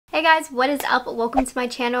Hey guys, what is up? Welcome to my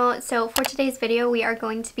channel. So for today's video, we are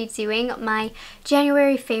going to be doing my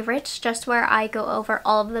January favorites, just where I go over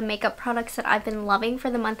all of the makeup products that I've been loving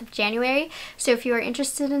for the month of January. So if you are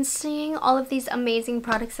interested in seeing all of these amazing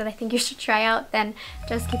products that I think you should try out, then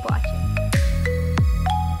just keep watching.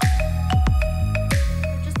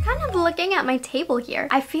 Just kind of looking at my table here,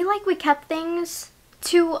 I feel like we kept things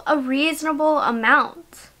to a reasonable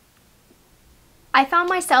amount. I found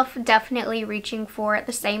myself definitely reaching for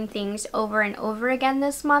the same things over and over again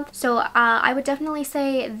this month. So I would definitely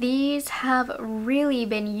say these have really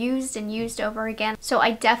been used and used over again. So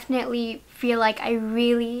I definitely feel like I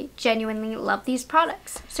really genuinely love these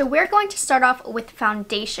products. So we're going to start off with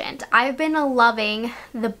foundation. I've been loving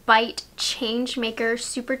the Bite Changemaker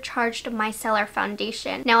Supercharged Micellar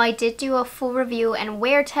Foundation. Now I did do a full review and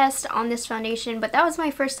wear test on this foundation, but that was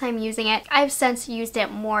my first time using it. I've since used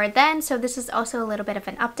it more then, so this is also a little bit of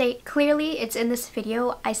an update. Clearly it's in this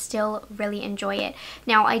video. I still really enjoy it.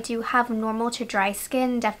 Now I do have normal to dry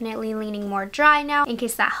skin, definitely leaning more dry now. In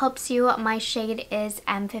case that helps you, my shade is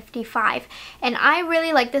M55. And I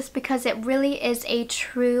really like this because it really is a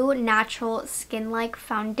true natural skin-like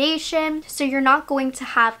foundation. So you're not going to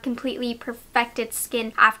have completely perfected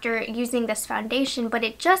skin after using this foundation, but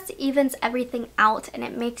it just evens everything out and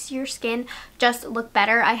it makes your skin just look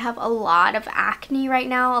better. I have a lot of acne right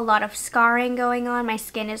now, a lot of scarring going on. My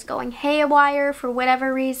skin is going haywire for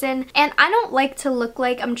whatever reason, and I don't like to look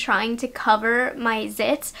like I'm trying to cover my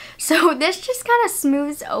zits, so this just kind of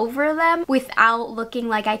smooths over them without looking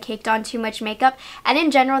like I caked on too much makeup. And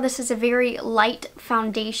in general, this is a very light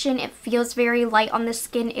foundation. It feels very light on the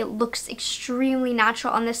skin. It looks extremely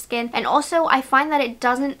natural on the skin, and also I find that it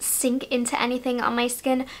doesn't sink into anything on my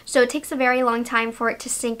skin, so it takes a very long time for it to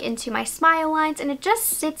sink into my smile lines, and it just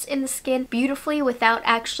sits in the skin beautifully without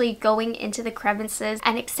actually going into the crevices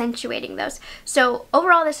and accentuating those. So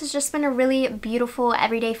overall, this has just been a really beautiful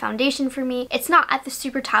everyday foundation for me. It's not at the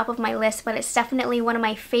super top of my list, but it's definitely one of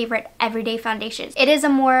my favorite everyday foundations. It is a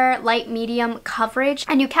more light medium coverage,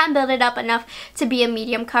 and you can build it up enough to be a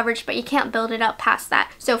medium coverage, but you can't build it up past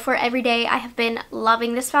that. So for everyday, I have been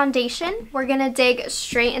loving this foundation. We're gonna dig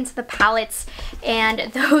straight into the palettes,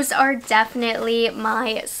 and those are definitely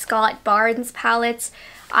my Scott Barnes palettes.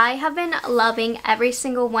 I have been loving every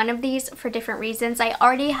single one of these for different reasons. I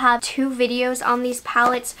already have 2 videos on these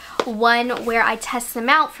palettes, one where I test them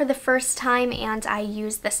out for the first time and I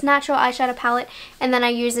use this natural eyeshadow palette, and then I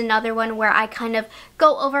use another one where I kind of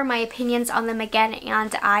go over my opinions on them again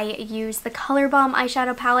and I use the Color Bomb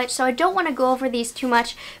eyeshadow palette. So I don't want to go over these too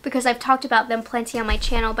much because I've talked about them plenty on my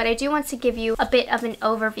channel, but I do want to give you a bit of an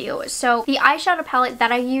overview. So the eyeshadow palette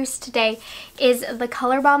that I used today is the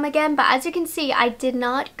Color Bomb again, but as you can see, I did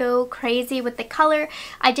not go crazy with the color.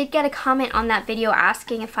 I did get a comment on that video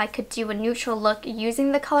asking if I could do a neutral look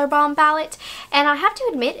using the Color Bomb palette, and I have to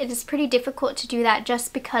admit it is pretty difficult to do that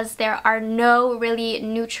just because there are no really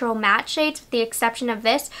neutral matte shades with the exception of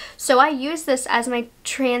this. So I use this as my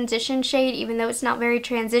transition shade, even though it's not very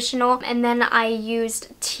transitional, and then I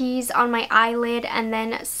used Tease on my eyelid and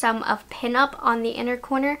then some of Pinup on the inner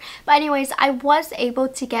corner. But anyways, I was able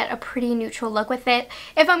to get a pretty neutral look with it.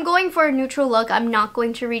 If I'm going for a neutral look, I'm not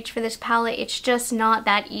going to reach for this palette. It's just not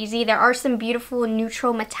that easy. There are some beautiful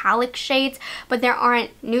neutral metallic shades, but there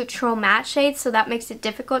aren't neutral matte shades, so that makes it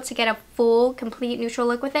difficult to get a full complete neutral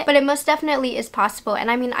look with it. But it most definitely is possible,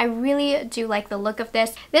 and I mean, I really do like the look of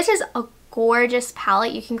this. This is a gorgeous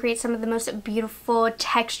palette. You can create some of the most beautiful,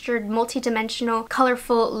 textured, multi-dimensional,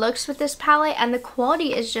 colorful looks with this palette, and the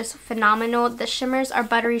quality is just phenomenal. The shimmers are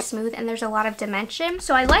buttery smooth and there's a lot of dimension,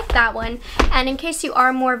 so I like that one. And in case you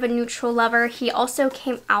are more of a neutral lover, he also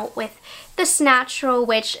came out with this natural,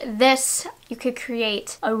 which this you could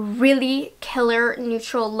create a really killer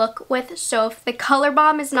neutral look with. So if the Color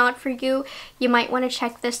Bomb is not for you, you might want to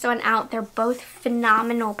check this one out. They're both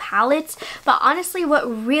phenomenal palettes, but honestly what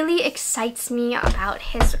really excites me about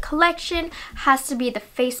his collection has to be the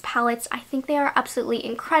face palettes. I think they are absolutely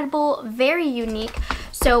incredible, very unique.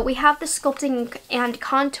 So we have the Sculpting and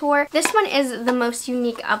Contour. This one is the most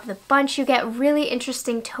unique of the bunch. You get really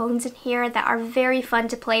interesting tones in here that are very fun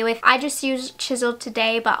to play with. I just used Chiseled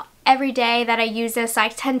today, but every day that I use this, I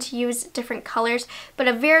tend to use different colors, but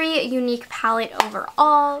a very unique palette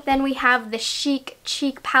overall. Then we have the Chic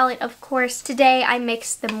Cheek palette, of course. Today I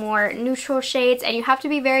mixed the more neutral shades, and you have to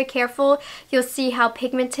be very careful. You'll see how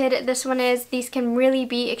pigmented this one is. These can really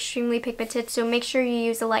be extremely pigmented, so make sure you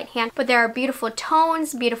use a light hand. But there are beautiful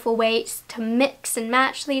tones, beautiful ways to mix and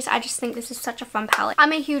match these. I just think this is such a fun palette.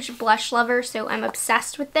 I'm a huge blush lover, so I'm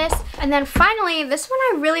obsessed with this. And then finally, this one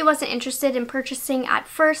I really wasn't interested in purchasing at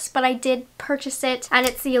first, but I did purchase it, and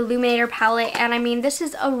it's the Illuminator palette. And I mean, this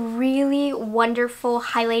is a really wonderful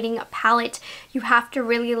highlighting palette. You have to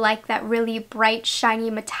really like that really bright, shiny,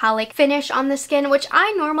 metallic finish on the skin, which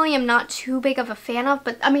I normally am not too big of a fan of,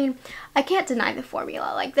 but I mean, I can't deny the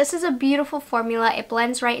formula. Like, this is a beautiful formula. It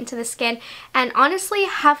blends right into the skin, and honestly,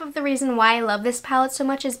 half of the reason why I love this palette so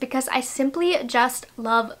much is because I simply just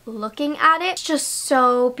love looking at it. It's just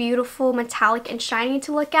so beautiful, metallic, and shiny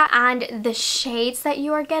to look at, and the shades that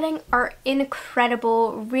you are getting are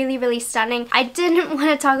incredible, really, really stunning. I didn't want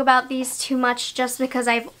to talk about these too much just because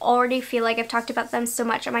I already feel like I've talked about them so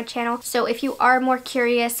much on my channel. So if you are more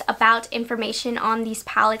curious about information on these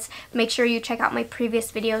palettes, make sure you check out my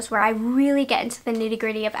previous videos where I really get into the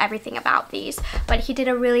nitty-gritty of everything about these. But he did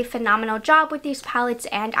a really phenomenal job with these palettes,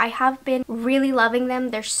 and I have been really loving them.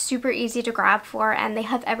 They're super easy to grab for, and they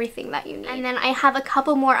have everything that you need. And then I have a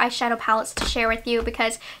couple more eyeshadow palettes to share with you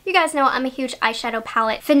because you guys know I'm a huge eyeshadow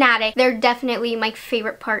palette fanatic. They're definitely my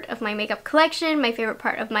favorite part of my makeup collection, my favorite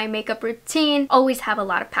part of my makeup routine. Always have a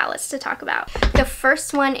lot of palettes to talk about. The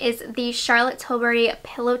first one is the Charlotte Tilbury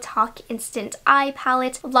Pillow Talk Instant Eye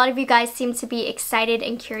Palette. A lot of you guys seem to be excited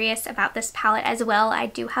and curious about this palette as well. I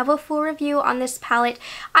do have a full review on this palette.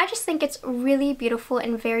 I just think it's really beautiful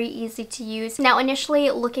and very easy to use. Now, initially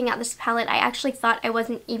looking at this palette, I actually thought I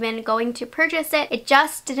wasn't even going to purchase it. It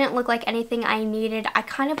just didn't look like anything I needed. I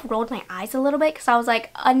kind of rolled my eyes a little bit because I was like,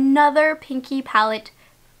 another pinky palette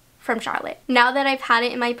from Charlotte. Now that I've had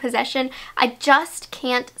it in my possession, I just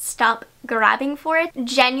can't stop grabbing for it.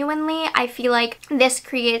 Genuinely, I feel like this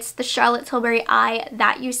creates the Charlotte Tilbury eye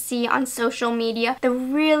that you see on social media. The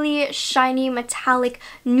really shiny, metallic,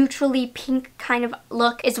 neutrally pink kind of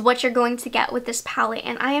look is what you're going to get with this palette,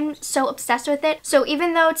 and I am so obsessed with it. So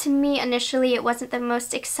even though to me initially it wasn't the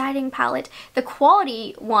most exciting palette, the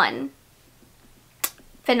quality one,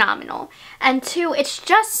 phenomenal. And two, it's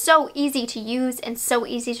just so easy to use and so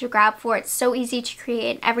easy to grab for. It's so easy to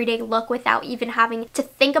create an everyday look without even having to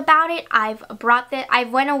think about it. I've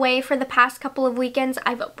went away for the past couple of weekends.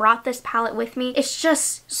 I've brought this palette with me. It's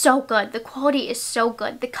just so good. The quality is so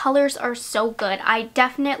good. The colors are so good. I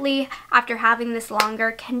definitely, after having this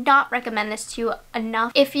longer, cannot recommend this to you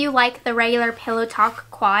enough. If you like the regular Pillow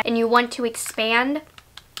Talk quad and you want to expand,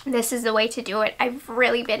 this is the way to do it. I've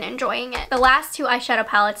really been enjoying it. The last two eyeshadow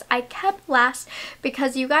palettes I kept last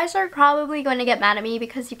because you guys are probably going to get mad at me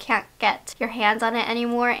because you can't get your hands on it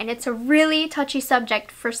anymore, and it's a really touchy subject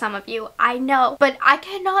for some of you, I know. But I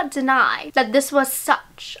cannot deny that this was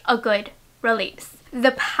such a good release.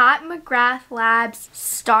 The Pat McGrath Labs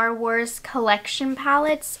Star Wars collection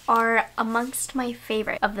palettes are amongst my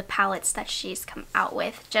favorite of the palettes that she's come out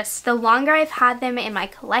with. Just the longer I've had them in my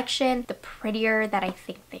collection, the prettier that I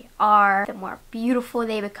think they are, the more beautiful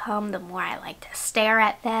they become, the more I like to stare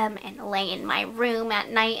at them and lay in my room at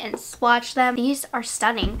night and swatch them. These are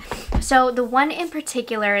stunning. So the one in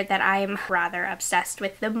particular that I'm rather obsessed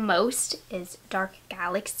with the most is Dark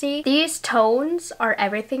Galaxy. These tones are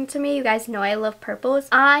everything to me. You guys know I love purple.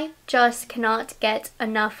 I just cannot get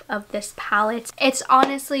enough of this palette. It's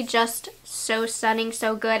honestly just so stunning,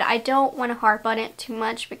 so good. I don't want to harp on it too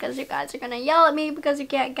much because you guys are gonna yell at me because you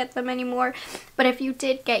can't get them anymore. But if you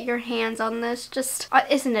did get your hands on this, just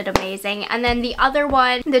isn't it amazing? And then the other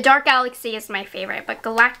one, the Dark Galaxy, is my favorite, but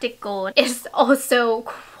Galactic Gold is also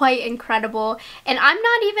quite incredible. And I'm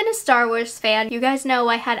not even a Star Wars fan. You guys know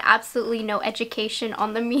I had absolutely no education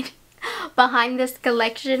on the meaning behind this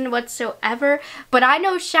collection whatsoever, but I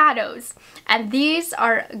know shadows, and these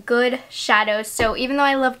are good shadows. So even though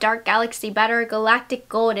I love Dark Galaxy better, Galactic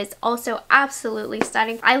Gold is also absolutely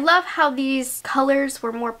stunning. I love how these colors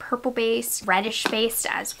were more purple based, reddish based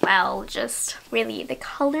as well. Just really the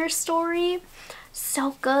color story,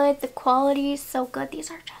 so good. The quality is so good. These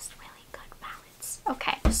are just really good palettes.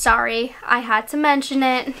 Okay, sorry, I had to mention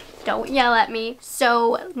it. Don't yell at me.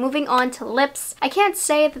 So moving on to lips. I can't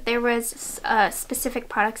say that there was specific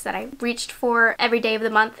products that I reached for every day of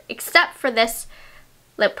the month except for this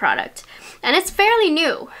lip product. And it's fairly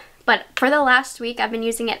new, but for the last week I've been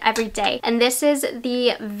using it every day. And this is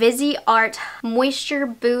the Viseart Moisture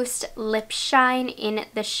Boost Lip Shine in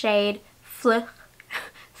the shade Flower?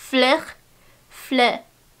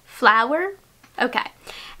 Okay.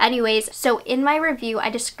 Anyways, so in my review, I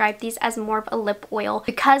described these as more of a lip oil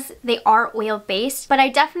because they are oil-based, but I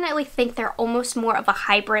definitely think they're almost more of a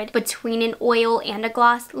hybrid between an oil and a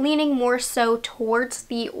gloss, leaning more so towards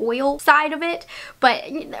the oil side of it, but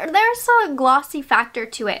there's a glossy factor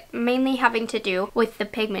to it, mainly having to do with the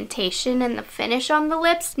pigmentation and the finish on the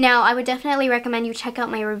lips. Now, I would definitely recommend you check out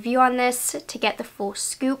my review on this to get the full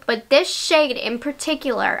scoop, but this shade in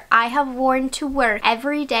particular, I have worn to work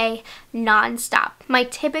every day, non-stop. My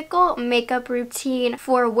typical makeup routine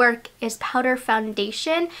for work is powder,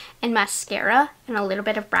 foundation, and mascara, and a little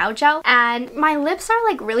bit of brow gel. And my lips are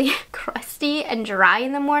like really crusty and dry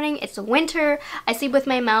in the morning. It's winter. I sleep with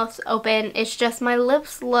my mouth open. It's just my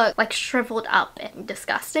lips look like shriveled up and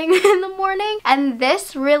disgusting in the morning. And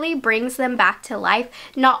this really brings them back to life,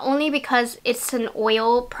 not only because it's an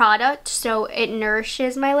oil product, so it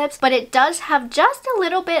nourishes my lips, but it does have just a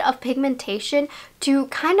little bit of pigmentation to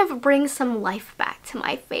kind of bring some life back to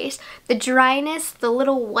my face. The dryness, the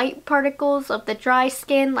little white particles of the dry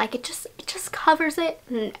skin, like it just covers it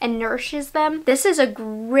and nourishes them. This is a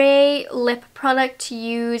great lip product to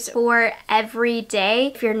use for every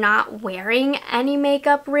day if you're not wearing any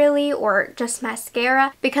makeup really, or just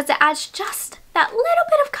mascara, because it adds just that little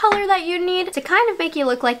bit of color that you need to kind of make you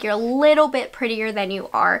look like you're a little bit prettier than you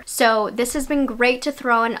are. So this has been great to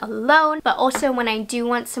throw in alone, but also when I do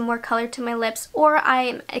want some more color to my lips, or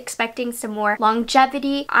I'm expecting some more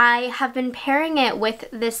longevity, I have been pairing it with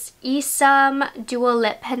this Eyeshadow Dual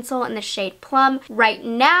Lip Pencil in the shade Plum. Right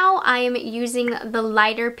now I am using the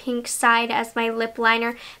lighter pink side as my lip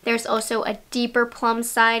liner. There's also a deeper plum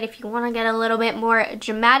side if you want to get a little bit more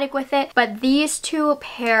dramatic with it, but these two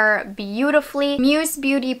pair beautifully. Muse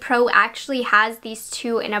Beauty Pro actually has these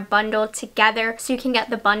two in a bundle together, so you can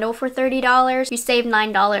get the bundle for $30. You save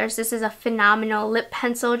 $9. This is a phenomenal lip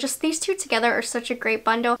pencil. Just these two together are such a great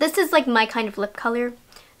bundle. This is like my kind of lip color.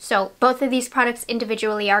 So both of these products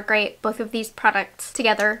individually are great. Both of these products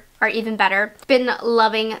together are even better. Been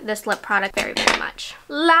loving this lip product very, very much.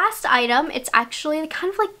 Last item, it's actually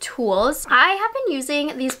kind of like tools. I have been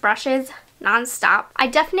using these brushes non-stop. I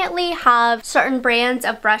definitely have certain brands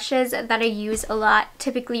of brushes that I use a lot,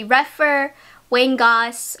 typically Refer, Wayne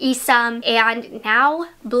Goss, Eyeshadow, and now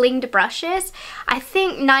blinged brushes. I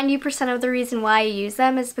think 90% of the reason why I use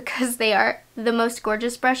them is because they are the most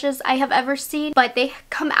gorgeous brushes I have ever seen, but they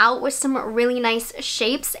come out with some really nice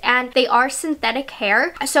shapes, and they are synthetic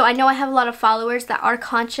hair. So I know I have a lot of followers that are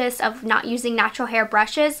conscious of not using natural hair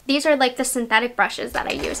brushes. These are like the synthetic brushes that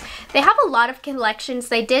I use. They have a lot of collections.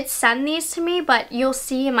 They did send these to me, but you'll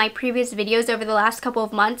see in my previous videos over the last couple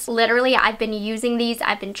of months, literally I've been using these.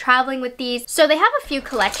 I've been traveling with these. So they have a few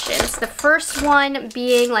collections. The first one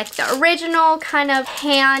being like the original kind of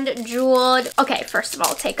hand jeweled. Okay, first of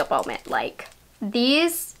all, take a moment. Like,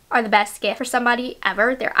 these are the best gift for somebody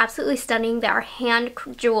ever. They're absolutely stunning. They are hand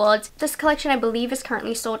jeweled. This collection I believe is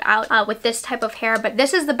currently sold out with this type of hair, but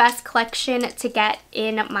this is the best collection to get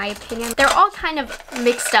in my opinion. They're all kind of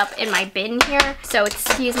mixed up in my bin here, so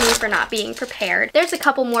excuse me for not being prepared. There's a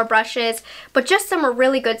couple more brushes, but just some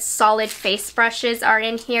really good solid face brushes are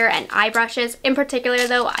in here, and eye brushes. In particular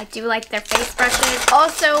though, I do like their face brushes.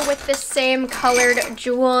 Also with the same colored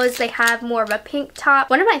jewels, they have more of a pink top.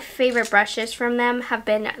 One of my favorite brushes from them have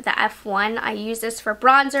been the F1. I use this for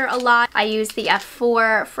bronzer a lot. I use the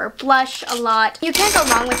F4 for blush a lot. You can't go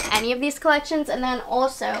wrong with any of these collections. And then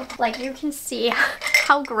also, like, you can see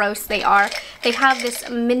how gross they are. They have this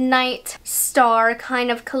midnight star kind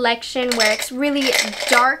of collection where it's really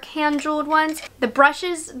dark hand jeweled ones. The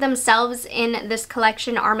brushes themselves in this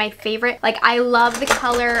collection are my favorite. Like, I love the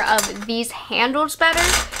color of these handles better,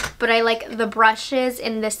 but I like the brushes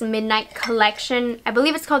in this midnight collection. I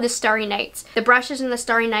believe it's called the Starry Nights. The brushes in the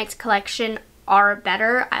Starry Nights collection are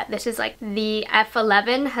better. This is like the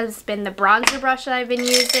F11 has been the bronzer brush that I've been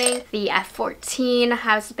using. The F14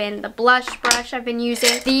 has been the blush brush I've been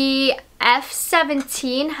using. The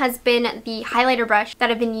F17 has been the highlighter brush that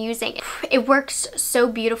I've been using. It works so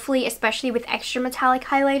beautifully, especially with extra metallic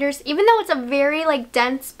highlighters. Even though it's a very like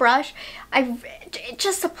dense brush, it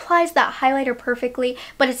just applies that highlighter perfectly,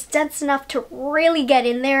 but it's dense enough to really get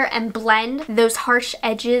in there and blend those harsh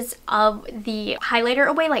edges of the highlighter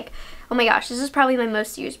away. Like, oh my gosh, this is probably my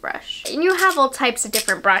most used brush. And you have all types of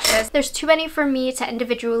different brushes. There's too many for me to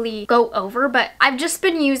individually go over, but I've just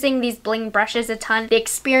been using these bling brushes a ton. The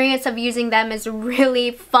experience of using them is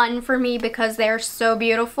really fun for me because they're so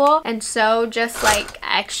beautiful and so just like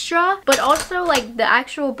extra, but also like the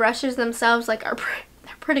actual brushes themselves like are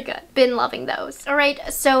pretty good. Been loving those.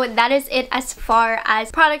 Alright, so that is it as far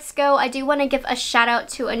as products go. I do want to give a shout out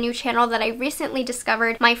to a new channel that I recently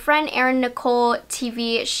discovered. My friend Erin Nicole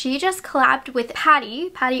TV, she just collabed with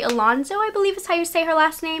Patty Alonso, I believe is how you say her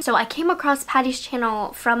last name. So I came across Patty's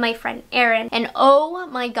channel from my friend Erin, and oh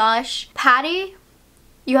my gosh, Patty,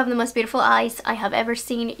 you have the most beautiful eyes I have ever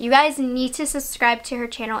seen. You guys need to subscribe to her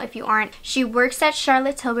channel if you aren't. She works at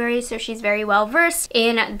Charlotte Tilbury, so she's very well versed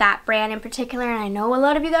in that brand in particular, and I know a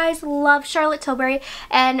lot of you guys love Charlotte Tilbury,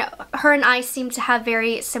 and her and I seem to have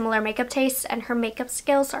very similar makeup tastes, and her makeup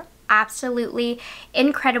skills are absolutely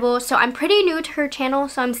incredible. So I'm pretty new to her channel,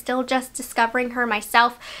 so I'm still just discovering her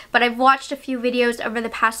myself, but I've watched a few videos over the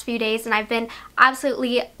past few days and I've been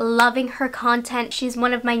absolutely loving her content. She's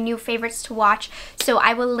one of my new favorites to watch, so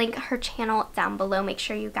I will link her channel down below. Make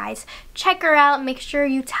sure you guys check her out. Make sure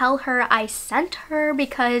you tell her I sent her,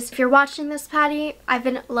 because if you're watching this, Patty, I've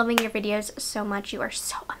been loving your videos so much. You are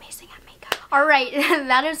so amazing at makeup. Alright,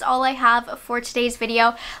 that is all I have for today's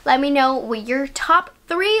video. Let me know what your top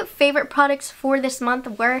 3 favorite products for this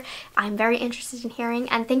month were. I'm very interested in hearing,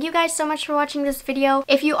 and thank you guys so much for watching this video.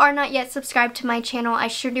 If you are not yet subscribed to my channel, I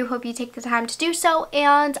sure do hope you take the time to do so,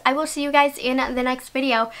 and I will see you guys in the next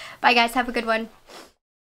video. Bye guys, have a good one.